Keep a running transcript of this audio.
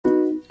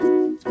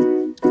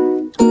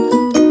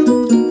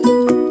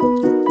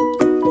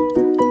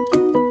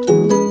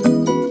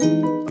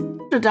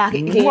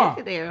doggy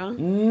again. There.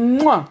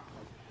 Mwah.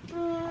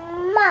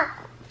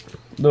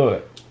 Do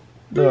it.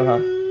 Do it, huh?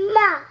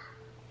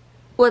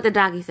 What the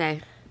doggy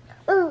say?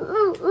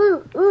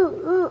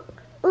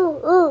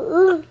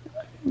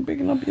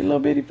 Picking up your little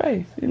bitty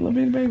face. Your little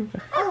bitty baby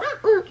face.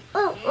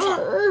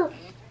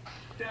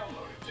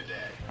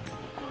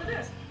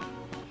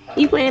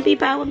 You playing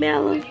Peep-Out with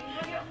Bella?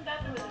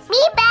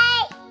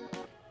 Peep-Out!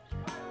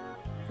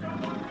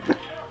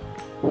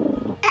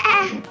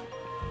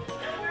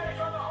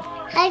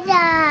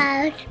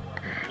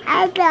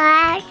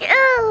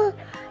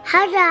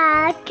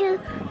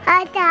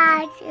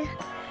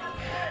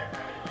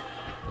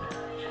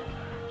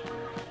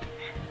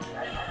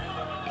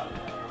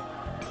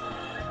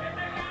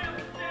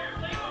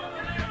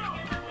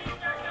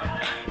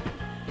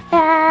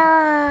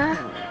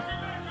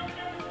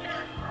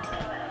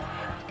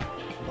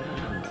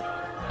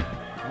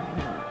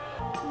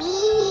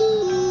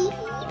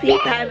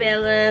 Peep-Out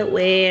Bella,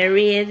 where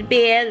is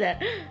Bella?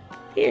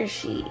 Here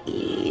she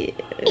is.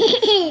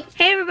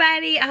 Hey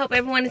everybody, I hope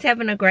everyone is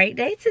having a great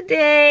day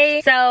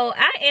today. So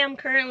I am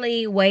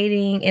currently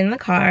waiting in the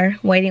car,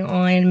 waiting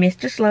on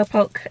Mr.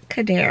 Slowpoke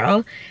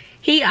Cadero.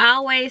 He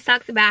always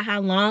talks about how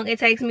long it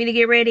takes me to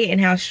get ready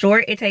and how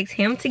short it takes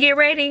him to get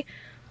ready.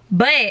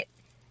 But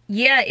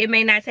yeah, it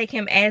may not take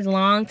him as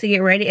long to get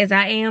ready as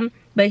I am,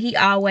 but he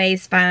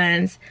always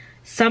finds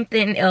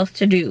something else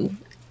to do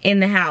in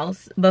the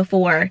house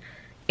before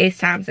it's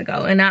time to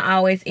go. And I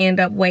always end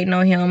up waiting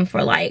on him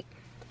for like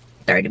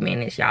 30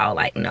 minutes, y'all,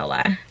 like no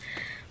lie.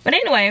 But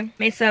anyway,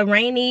 it's a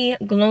rainy,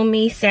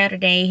 gloomy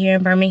Saturday here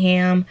in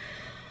Birmingham.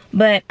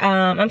 But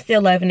I'm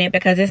still loving it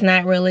because it's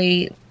not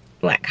really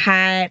like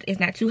hot. It's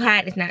not too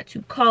hot, it's not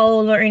too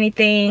cold or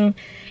anything.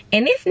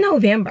 And it's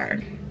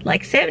November,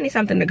 like 70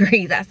 something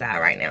degrees outside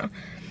right now.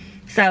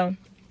 So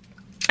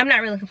I'm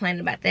not really complaining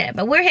about that.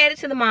 But we're headed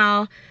to the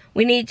mall.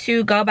 We need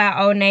to go by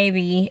Old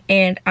Navy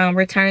and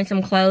return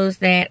some clothes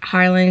that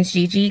Harlan's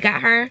Gigi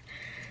got her.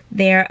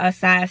 They're a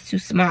size too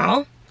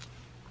small.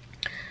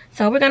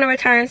 So we're going to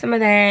return some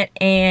of that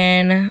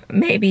and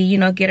maybe, you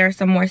know, get her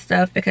some more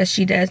stuff because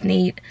she does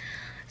need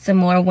some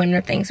more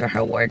winter things for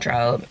her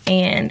wardrobe.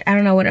 And I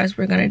don't know what else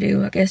we're going to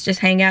do. I guess just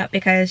hang out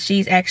because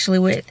she's actually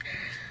with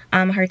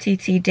her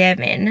TT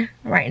Devin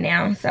right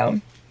now. So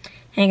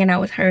hanging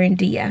out with her and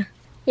Dia.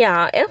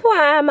 Y'all,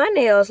 FYI, my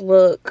nails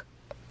look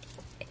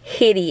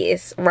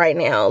hideous right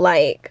now.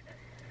 Like,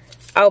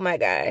 oh my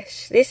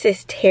gosh, this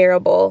is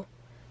terrible.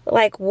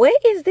 Like, what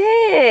is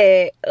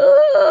that?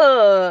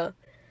 Ugh.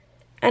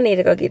 I need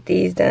to go get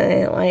these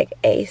done like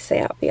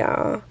ASAP,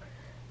 y'all.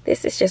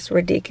 This is just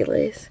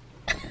ridiculous.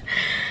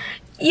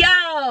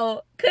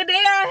 Yo,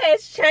 Cadero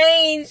has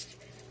changed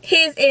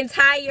his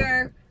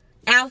entire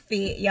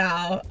outfit,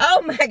 y'all.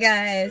 Oh my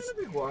gosh,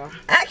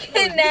 I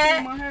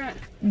cannot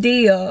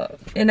deal.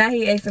 And now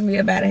he asking me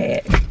about a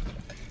hat.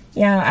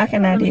 Y'all, I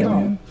cannot deal with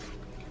him.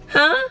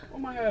 Huh? Where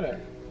my hat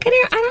at?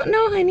 Cadero, I don't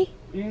know, honey.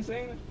 You ain't seen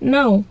it?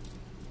 No.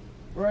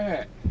 Where a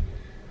hat?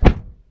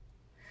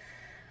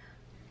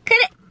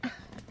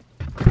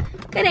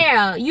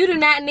 Cadero, you do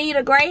not need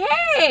a gray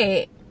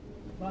hat.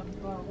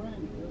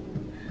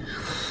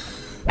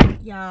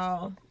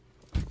 Y'all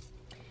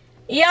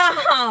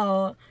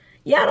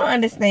don't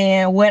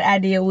understand what I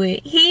deal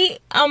with.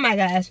 Oh my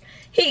gosh,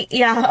 he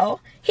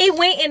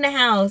went in the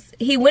house.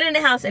 He went in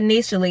the house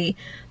initially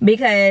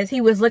because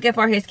he was looking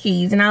for his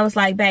keys, and I was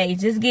like, babe,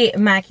 just get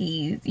my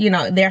keys. You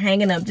know, they're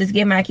hanging up, just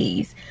get my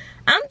keys.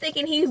 I'm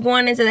thinking he's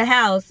going into the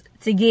house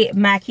to get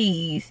my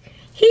keys.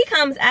 He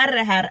comes out of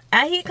the house.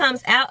 He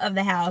comes out of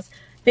the house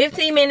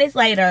 15 minutes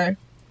later,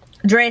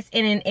 dressed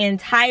in an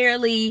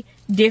entirely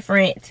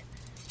different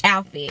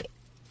outfit.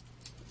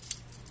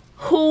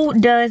 Who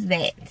does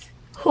that?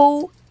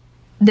 Who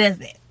does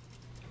that?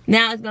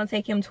 Now it's gonna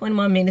take him 20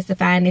 more minutes to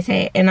find his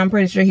hat, and I'm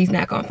pretty sure he's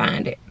not gonna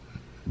find it.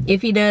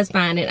 If he does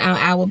find it,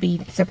 I will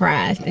be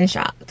surprised and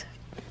shocked.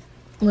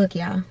 Look,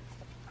 y'all.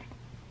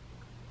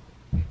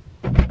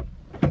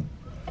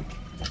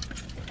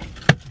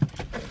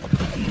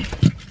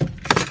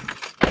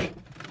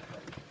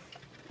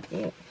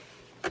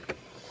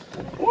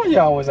 Where you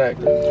always at?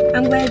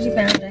 I'm glad you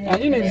found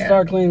it. You need to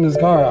start cleaning this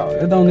car out.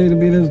 It don't need to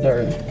be this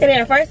dirty.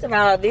 Cadero, first of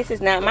all, this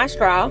is not my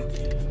straw.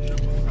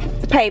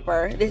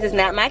 Paper. This is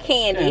not my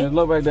candy. Yeah,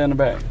 look right there in the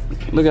back.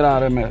 Look at all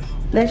that mess.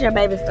 That's your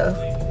baby stuff.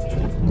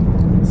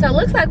 So it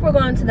looks like we're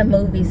going to the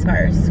movies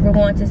first. We're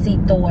going to see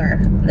Thor,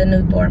 the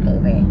new Thor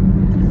movie.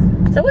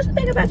 So what you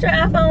think about your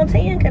iPhone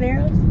 10,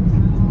 Cadero?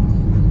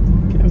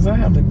 Because I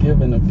have to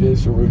give an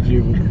official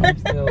review. I'm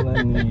still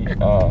in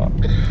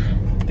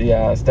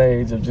the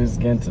stage of just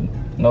getting to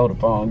know the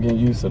phone, getting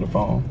used to the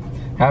phone.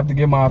 I have to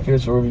give my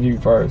official review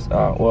first.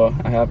 Well,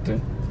 I have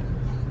to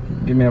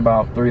give me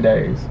about 3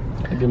 days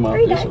to give my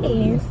official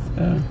review.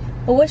 Yeah.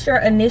 Well, what's your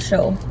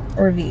initial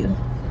review?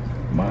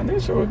 My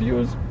initial review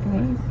is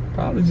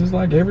probably just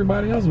like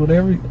everybody else with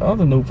every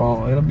other new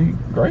phone. It'll be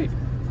great.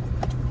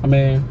 I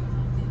mean,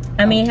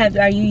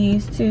 are you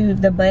used to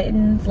the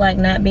buttons like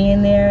not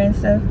being there and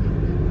stuff?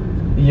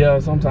 Yeah,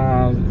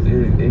 sometimes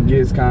it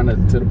gets kind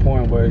of to the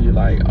point where you're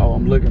like, oh,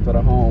 I'm looking for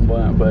the home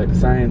button, but at the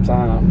same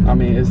time, I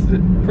mean, it's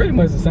pretty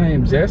much the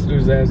same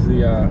gestures as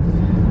the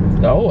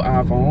old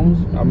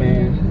iPhones. I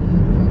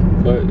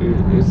mean, but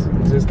it's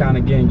just kind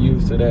of getting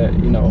used to that,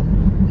 you know,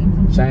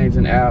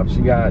 changing apps.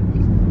 You got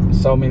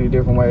so many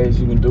different ways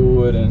you can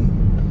do it,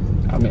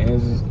 and I mean,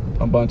 it's just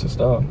a bunch of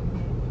stuff.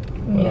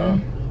 But, yeah.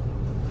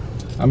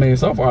 I mean,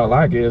 so far I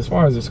like it. As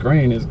far as the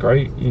screen, it's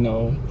great. You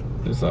know,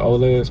 it's an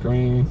OLED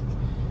screen.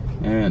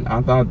 And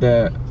I thought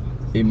that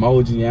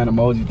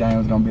emoji thing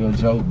was gonna be a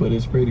joke, but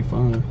it's pretty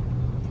fun.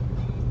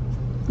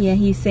 Yeah,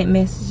 he sent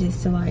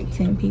messages to like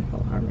 10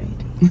 people already.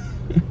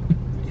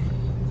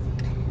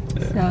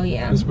 So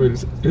yeah, it's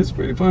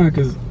pretty fun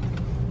because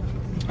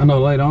I know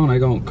later on they're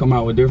gonna come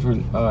out with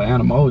different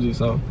animojis,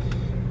 so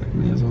I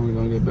mean, it's only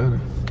gonna get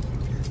better.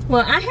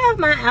 well, I have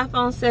my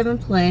iPhone 7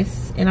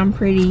 Plus, and I'm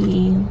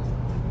pretty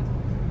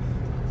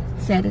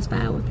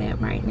satisfied with that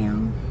right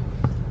now.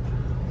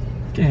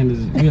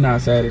 Candace, you're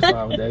not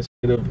satisfied with that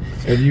shit.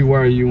 If you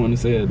were, you wouldn't have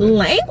said that.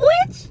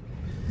 Language?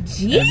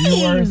 Jeez. If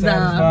you were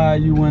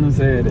satisfied, you wouldn't have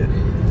said it.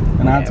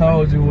 And I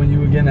told you when you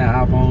were getting that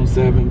iPhone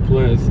 7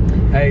 Plus,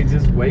 hey,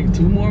 just wait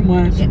 2 more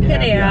months.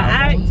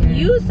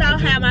 You saw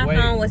how my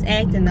phone was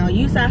acting though.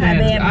 You saw how bad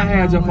my phone was. I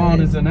had your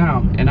phone until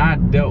now, and I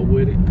dealt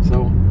with it,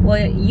 so.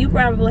 Well, you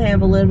probably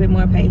have a little bit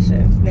more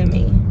patience than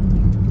me.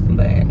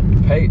 But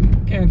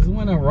Candace,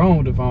 when I'm wrong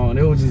with the phone,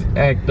 it would just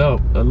act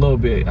up a little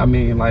bit. I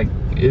mean, like,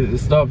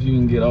 it's stuff you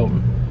can get over.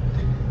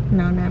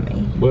 No, not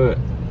me. But,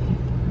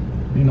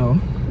 you know,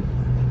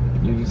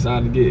 you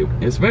decided to get,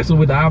 especially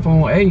with the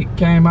iPhone 8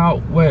 came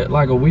out, what,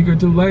 like a week or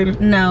 2 later?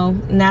 No,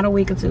 not a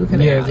week or 2.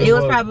 Yeah, it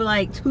was probably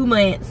like 2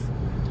 months.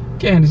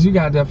 Candace, you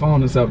got that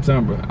phone in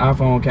September.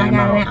 iPhone came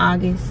out. I got it in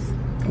August.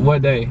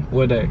 What day?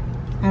 What day?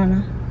 I don't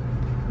know.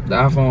 The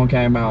iPhone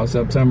came out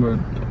September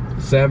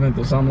 7th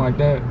or something like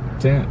that.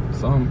 10th,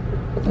 something.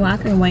 Well, I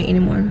couldn't wait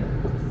anymore.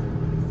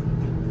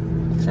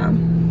 So.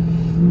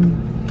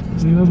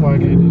 See, that's why I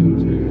can't do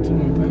it. You're too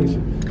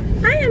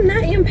impatient. I am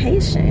not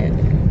impatient.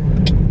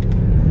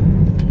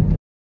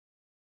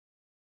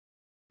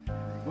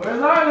 Where's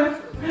Harlan?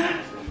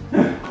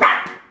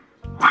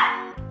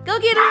 Go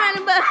get him,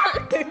 Harlan Bug.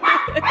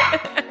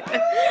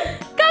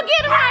 Go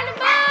get him, Harlan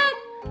Bug.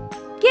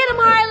 Get him,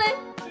 Harlan.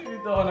 She's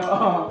throwing her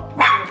arm.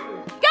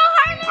 Go,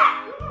 Harlan.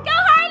 Go,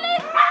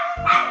 Harlan.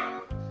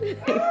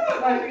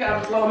 Like, you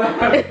gotta slow down.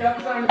 You gotta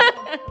turn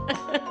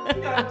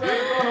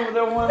the corner with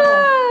that one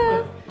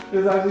arm.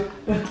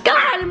 Go,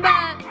 Harlan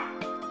Bug.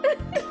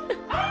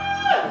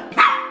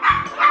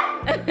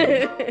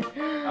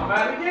 I'm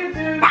about to get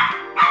you.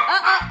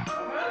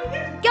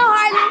 Go,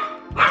 Harlan.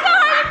 Go,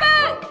 Harlan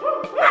Bug.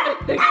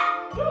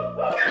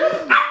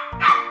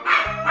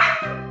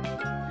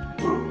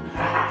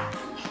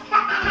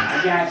 I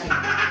got you.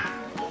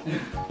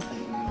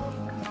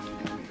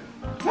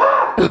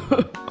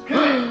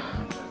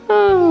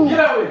 Get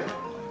over here.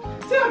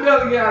 Tell Bella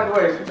to get out of the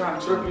way. She's trying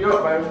to trip you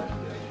up, baby.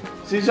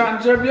 She's trying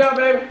to trip you up,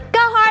 baby. Go,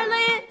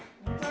 Harlan.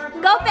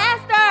 Go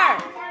faster.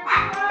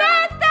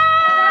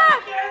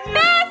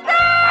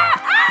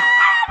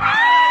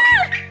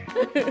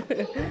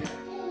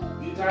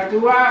 You turn too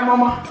wide,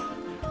 mama.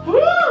 Woo!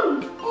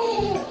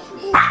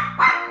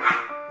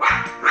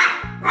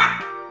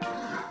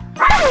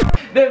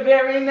 The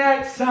very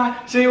next time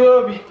she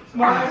will be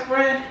my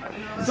friend,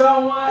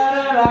 someone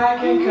that I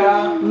can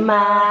call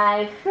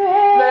My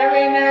friend.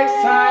 Very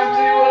next time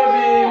she will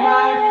be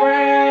my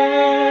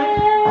friend.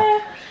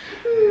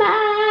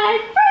 My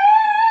friend.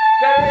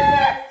 Very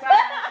next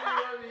time she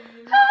will be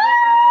my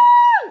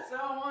friend,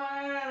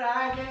 someone that I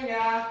can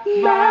call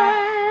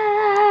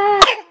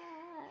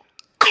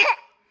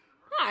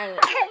Harlan.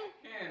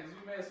 Candace,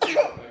 you messed me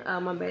up, baby. Oh,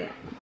 my bad.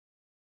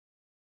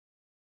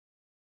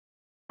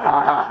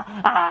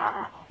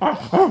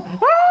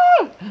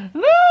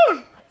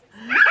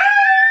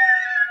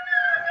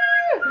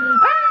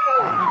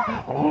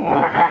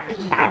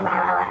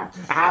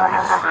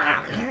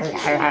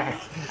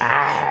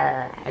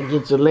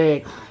 Get your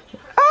leg.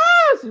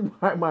 She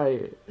bite my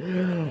head.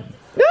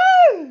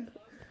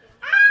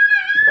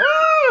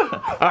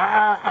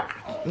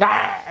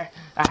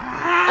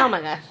 Oh my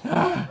gosh.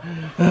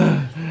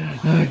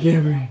 I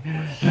can't breathe.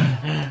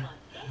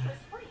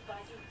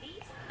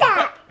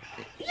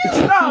 You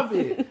stop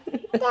it.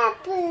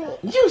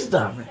 You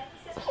stop it.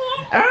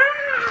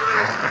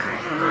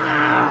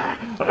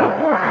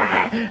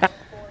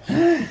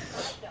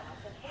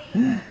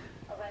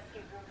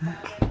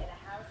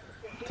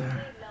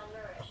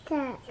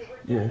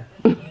 Yeah.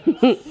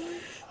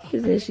 She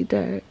said she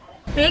tired.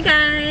 Hey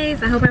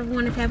guys, I hope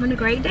everyone is having a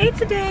great day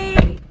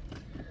today.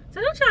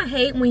 So don't y'all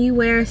hate when you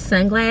wear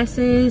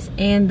sunglasses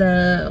and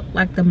the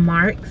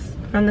marks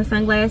from the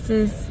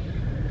sunglasses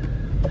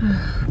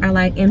are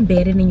like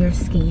embedded in your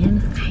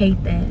skin? I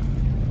hate that.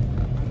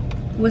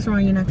 What's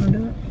wrong? You're not gonna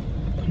do it?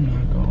 I'm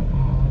not going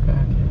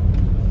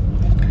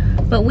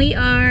back. But we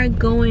are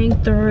going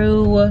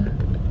through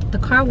the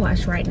car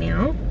wash right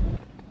now.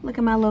 Look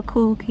at my little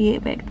cool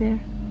kid back there.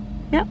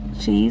 Yep,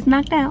 she's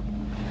knocked out.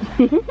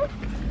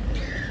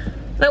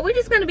 But we're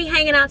just gonna be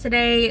hanging out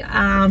today.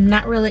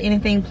 Not really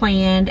anything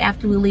planned.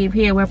 After we leave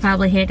here, we'll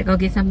probably head to go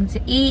get something to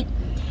eat.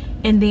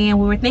 And then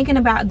we were thinking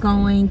about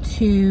going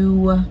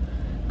to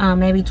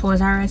maybe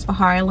Toys R Us for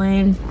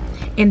Harlan,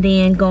 and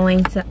then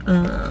going to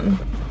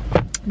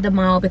the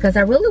mall because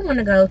I really want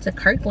to go to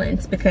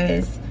Kirkland's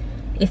because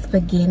it's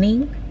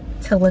beginning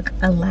to look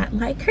a lot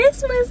like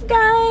Christmas,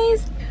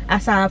 guys. I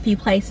saw a few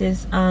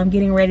places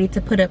getting ready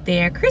to put up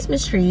their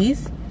Christmas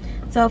trees,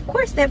 so of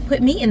course that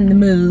put me in the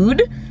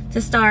mood to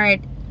start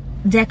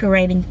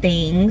decorating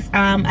things.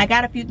 I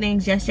got a few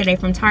things yesterday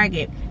from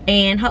Target,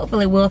 and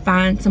hopefully we'll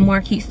find some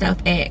more cute stuff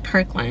at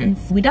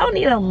Kirkland's. We don't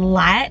need a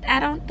lot, I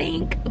don't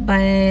think,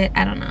 but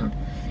I don't know.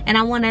 And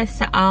I want us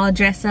to all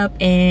dress up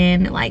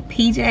in like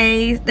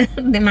PJs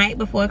the night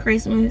before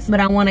Christmas, but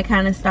I want to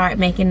kind of start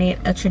making it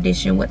a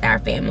tradition with our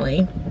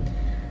family.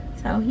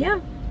 So yeah.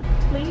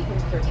 Please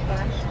insert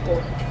cash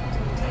or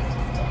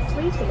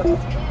please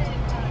select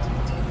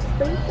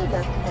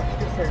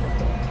extra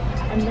services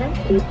and then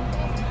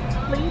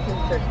please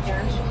insert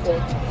cash or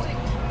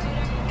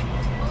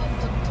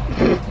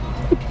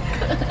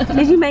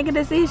Did you make a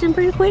decision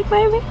pretty quick,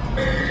 baby?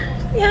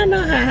 Y'all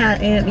know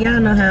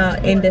how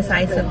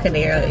indecisive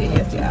Kadero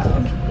is,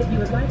 y'all. if you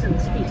would like to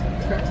speak.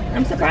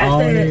 I'm I surprised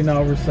don't need that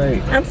no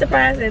receipt. I'm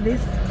surprised that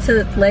this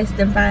took less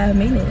than 5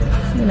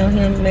 minutes. You know,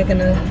 him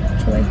making a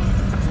choice.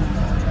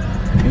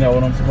 You know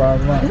what I'm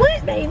surprised about?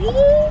 What, baby? I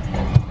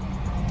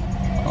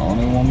don't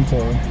even want to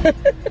tell you.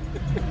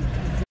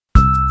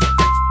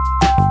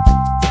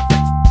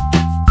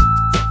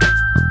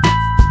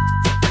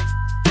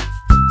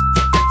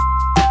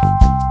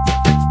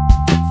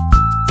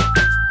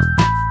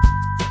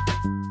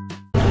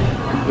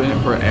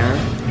 For air.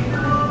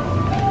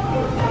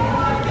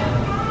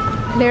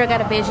 Lyra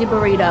got a veggie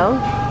burrito.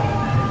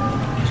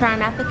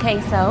 Trying out the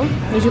queso.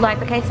 Did you like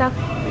the queso?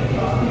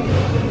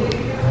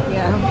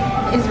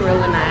 Yeah, it's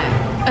really not.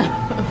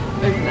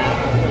 It's not.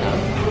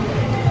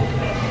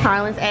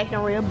 Harlan's acting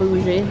real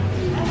bougie.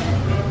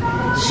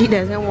 She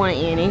doesn't want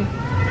any.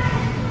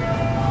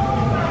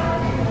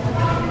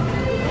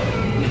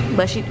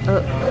 But she.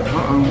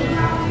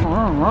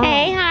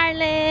 Hey,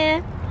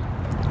 Harlan.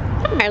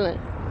 Harlan.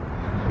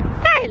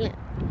 Harlan.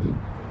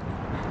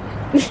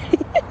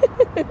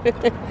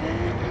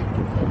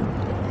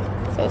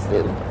 So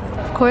silly.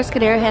 Of course,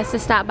 Kadero has to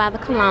stop by the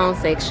cologne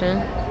section.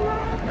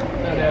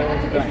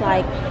 It's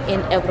like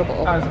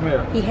inevitable.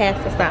 He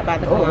has to stop by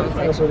the cologne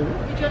section.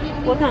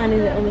 What kind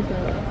is it? Let me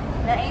smell it.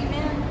 The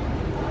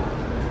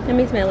Amen. Let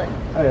me smell it.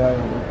 Hey,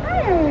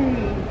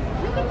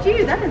 look at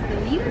you. That is the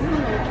neatest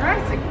little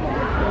tricycle.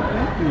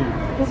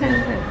 What kind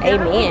is it? That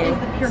one Amen. is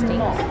the pure Stinks.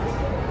 malt.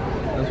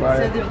 That's So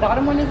right. the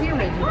bottom one is the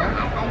original,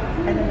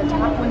 and then the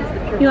top one is the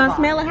pure You want to malt.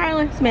 smell it,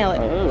 Harlan? Smell it.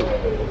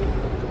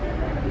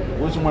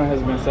 Which one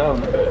has been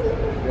selling?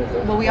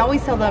 Well, we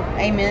always sell the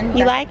Amen. You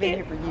That's like been it?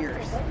 here for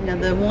years. Now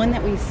the one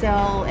that we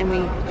sell and we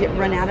get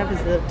run out of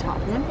is the top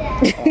one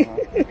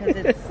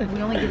because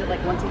we only get it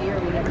like once a year.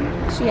 We never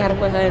use She got to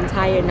put her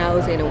entire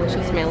nose in it when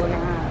she's smelling it.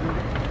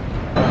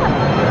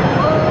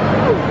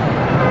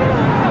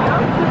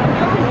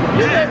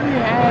 Let me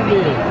have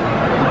it.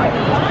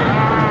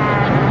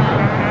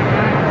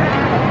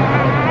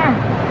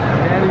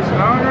 Daddy's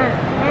stronger.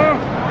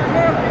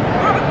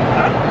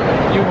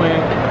 You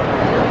win.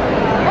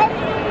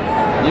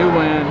 You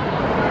win.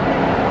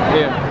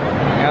 Here, I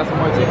got some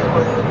more chicken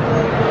for you.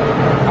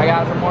 I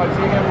got some more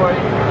chicken for you.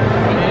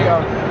 Here you go.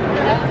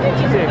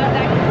 Chicken.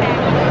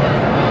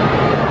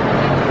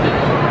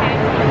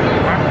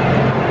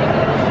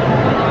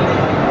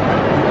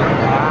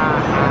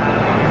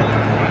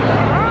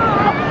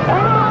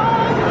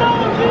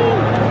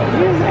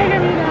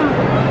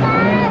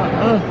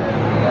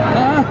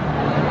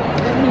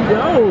 Let me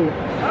go.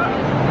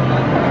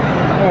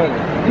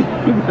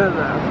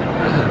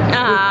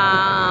 Aww.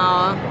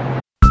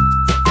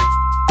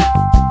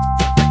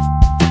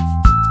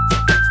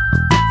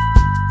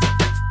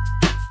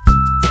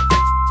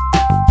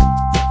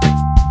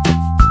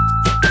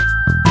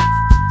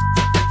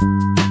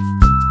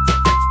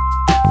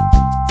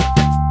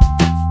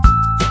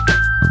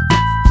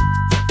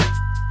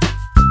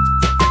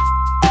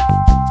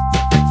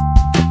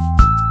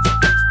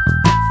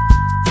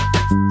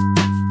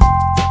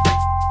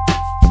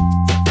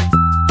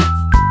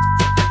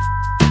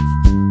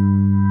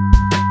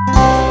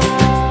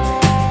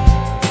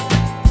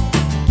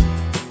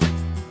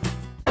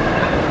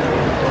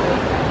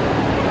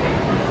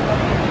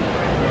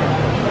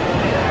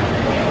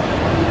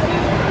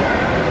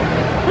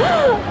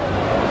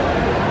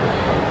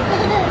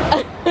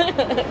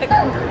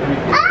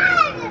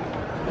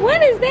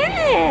 What is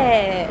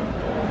that?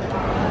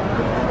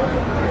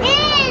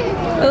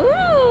 Ooh.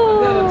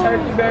 Is that a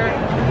turkey bear?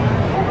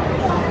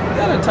 Is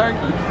that a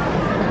turkey?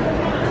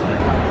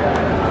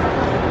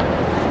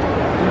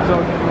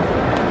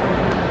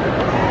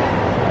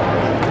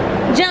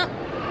 Jump.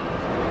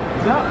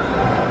 Jump.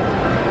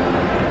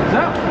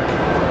 Jump.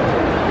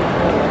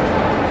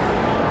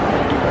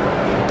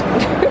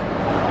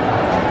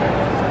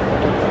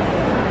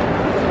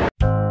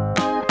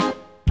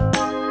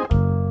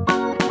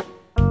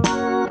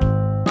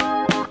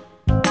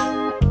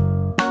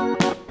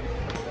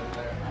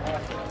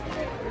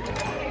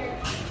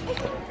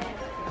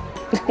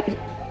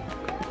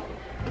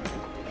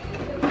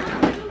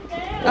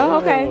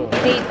 Okay.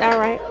 All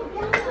right.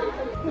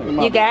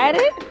 You got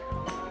it?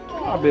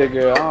 My big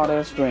girl, all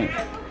that strength.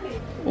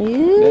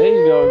 Ooh, There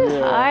you go,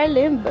 girl.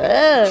 Harlan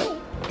Bug.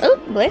 Oh,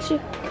 bless you.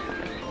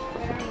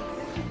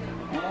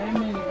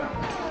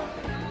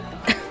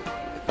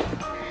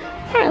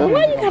 Harlan,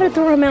 why you gotta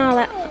throw him out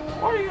like?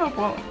 Why you up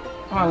on?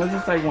 Alright, let's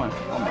just take one.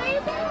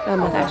 Oh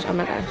my gosh, oh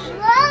my gosh.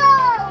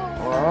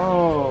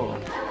 Whoa.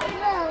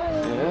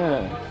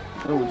 Yeah.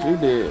 Look what you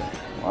did.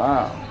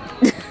 Wow.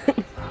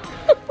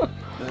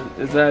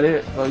 Is that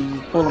it? So you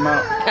just pull them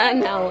out? I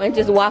know, and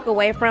just walk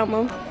away from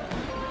him.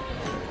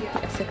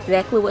 That's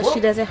exactly what she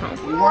does at home.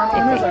 You weren't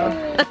on this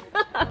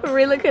one.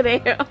 Really, look at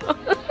Errol.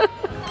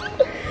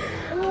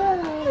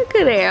 Look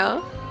at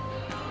Errol.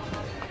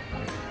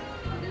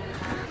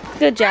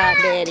 Good job,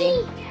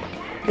 Daddy.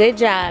 Good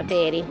job,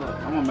 Daddy. Look,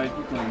 I'm gonna make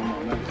you clean them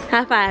up. Look.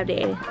 High five,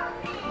 Daddy.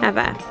 High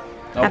five.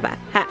 High five.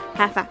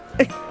 High five.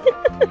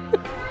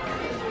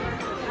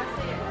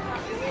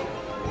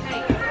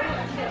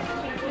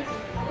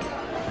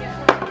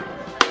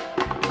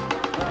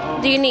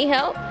 Do you need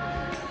help?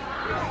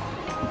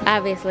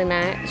 Obviously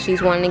not.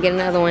 She's wanting to get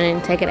another one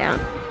and take it out.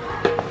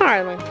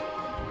 Harlan. You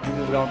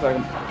just gonna take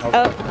them? Okay.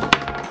 Oh.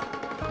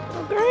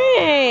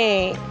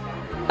 Great.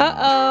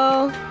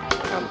 Uh-oh.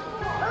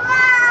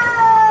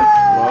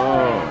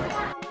 Whoa.